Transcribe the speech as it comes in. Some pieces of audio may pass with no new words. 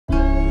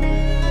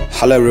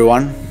Hello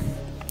everyone,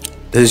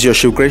 this is your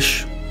ShivKrish.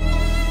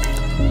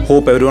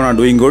 Hope everyone are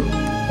doing good.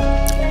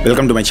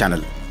 Welcome to my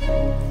channel.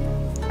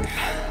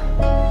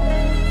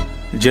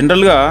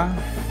 జనరల్గా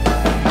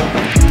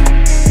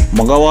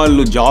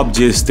మగవాళ్ళు job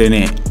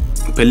చేస్తేనే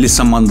పెళ్లి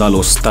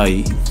సంబంధాలు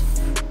వస్తాయి,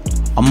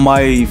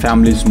 అమ్మాయి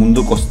ఫ్యామిలీస్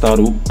ముందుకు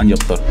వస్తారు అని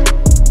చెప్తారు.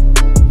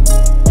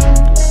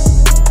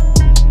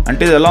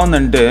 అంటే ఇది ఎలా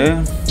ఉందంటే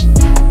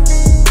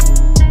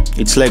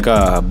it's like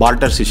a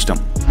barter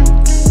system.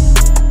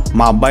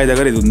 మా అబ్బాయి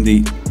దగ్గర ఇది ఉంది,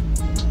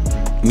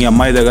 మీ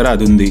అమ్మాయి దగ్గర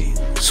అది ఉంది,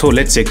 సో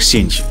లెట్స్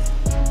ఎక్స్చేంజ్.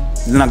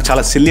 ఇది నాకు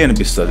చాలా సిల్లీ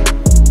అనిపిస్తుంది.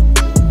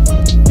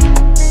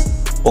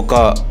 ఒక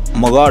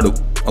మగాడు,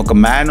 ఒక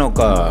మ్యాన్,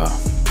 ఒక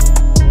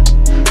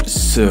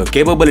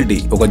కేపబిలిటీ,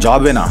 ఒక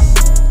జాబేనా,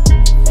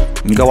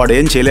 ఇంకా వాడు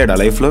ఏం చేయలేడా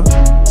లైఫ్లో?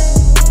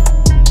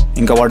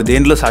 ఇంకా వాడు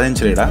దేంట్లో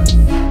సాధించలేడా?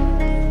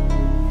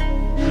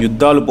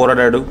 యుద్ధాలు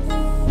పోరాడాడు,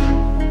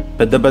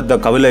 పెద్ద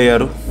పెద్ద కవులు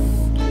అయ్యారు,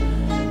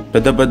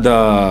 పెద్ద పెద్ద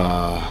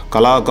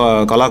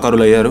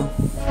కళాకారులు అయ్యారు.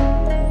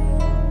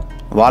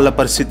 వాళ్ళ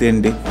పరిస్థితి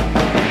ఏంటి?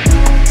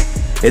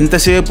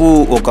 ఎంతసేపు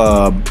ఒక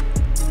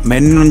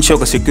మెన్ నుంచి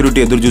ఒక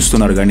సెక్యూరిటీ ఎదురు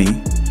చూస్తున్నారు కానీ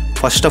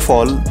first of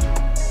all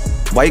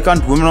why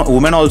can't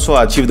women also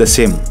achieve the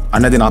same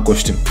అన్నది నా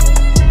క్వశ్చన్.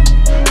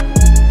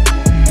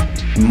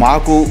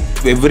 మాకు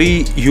every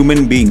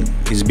human being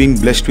is being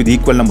blessed with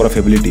equal number of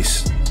abilities,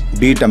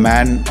 be it a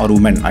man or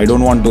woman. I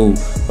don't want to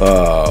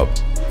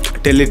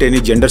tell it any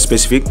gender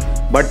specific,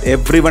 but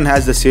everyone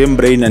has the same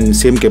brain and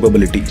same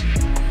capability.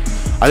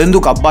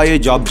 అదెందుకు అబ్బాయి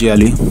job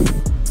చేయాలి,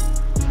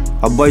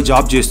 అబ్బాయి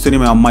job చేస్తేనే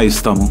మేము అమ్మాయి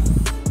ఇస్తాము?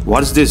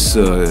 What's this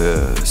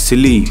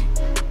silly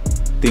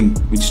thing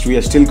which we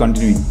are still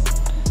continuing?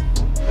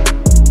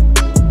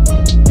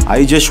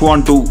 I just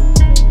want to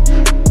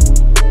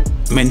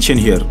mention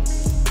here,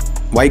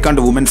 why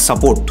can't a woman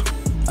support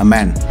a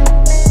man?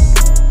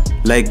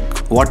 Like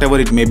whatever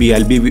it may be,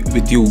 I'll be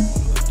with you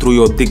through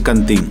your thick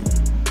and thin.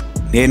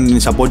 నేను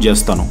నిన్ను support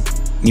చేస్తాను,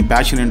 నీ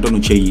passion ఏంటో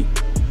నువ్వు చెయ్యి,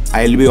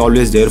 I will be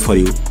always there for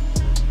you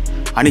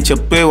అని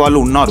చెప్పే వాళ్ళు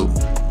ఉన్నారు.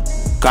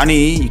 కానీ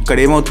ఇక్కడ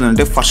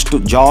ఏమవుతుందంటే ఫస్ట్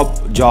జాబ్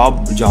జాబ్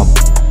జాబ్.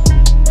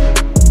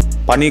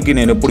 పనికి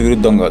నేను ఎప్పుడు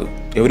విరుద్ధం కాదు.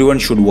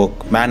 Everyone should work,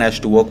 man has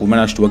to work,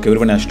 women has to work,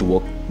 everyone has to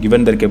work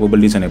given there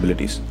capabilities and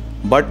abilities.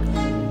 But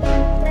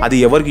అది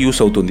ఎవరికి యూస్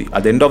అవుతుంది?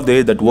 At the end of the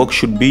day that work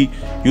should be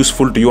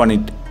useful to you and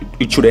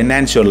it should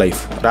enhance your life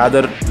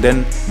rather than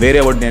వేరే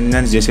వాడిని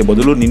enhance చేసే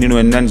బదులు నిన్ను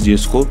నువ్వు enhance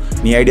చేసుకో,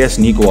 నీ ఐడియాస్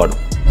నీకు వాడు.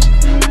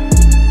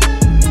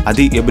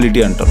 అది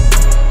ఎబిలిటీ అంటారు.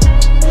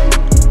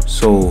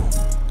 So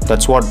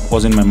that's what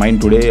was in my mind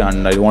today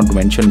and I want to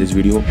mention this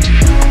video.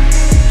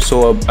 So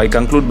I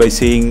conclude by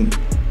saying,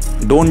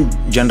 don't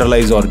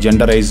generalise are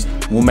జెండరైజ్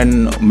women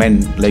men.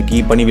 Like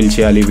ఈ పని వీళ్ళు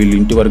చేయాలి, వీళ్ళు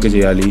ఇంటి వరకు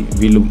చేయాలి,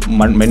 వీళ్ళు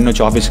మెన్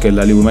వచ్చి ఆఫీస్కి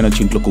వెళ్ళాలి, ఉమెన్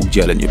వచ్చి ఇంట్లో కుక్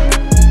చేయాలని చెప్పి.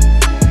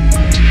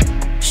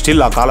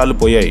 స్టిల్ ఆ కాలాలు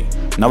పోయాయి.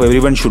 Now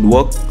everyone should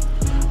work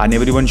and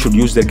everyone should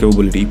use their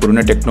capability.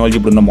 ఇప్పుడున్న టెక్నాలజీ,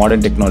 ఇప్పుడున్న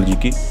మోడర్న్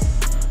టెక్నాలజీకి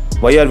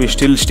why are we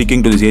still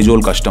sticking to these age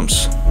old customs?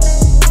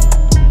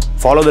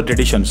 Follow the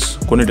traditions.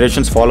 కొన్ని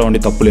ట్రెడిషన్స్ ఫాలో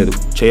అవ్వండి, తప్పులేదు,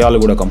 చేయాలి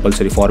కూడా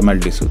compulsory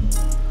formalities.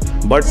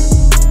 But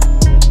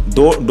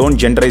don't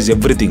జెండరైజ్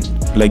everything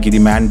like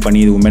ఇది man పని,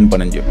 ఇది ఉమెన్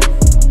పని అని చెప్పి.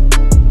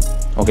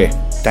 Okay,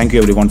 thank you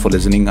everyone for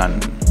listening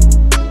and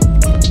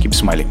keep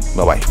smiling.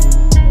 Bye.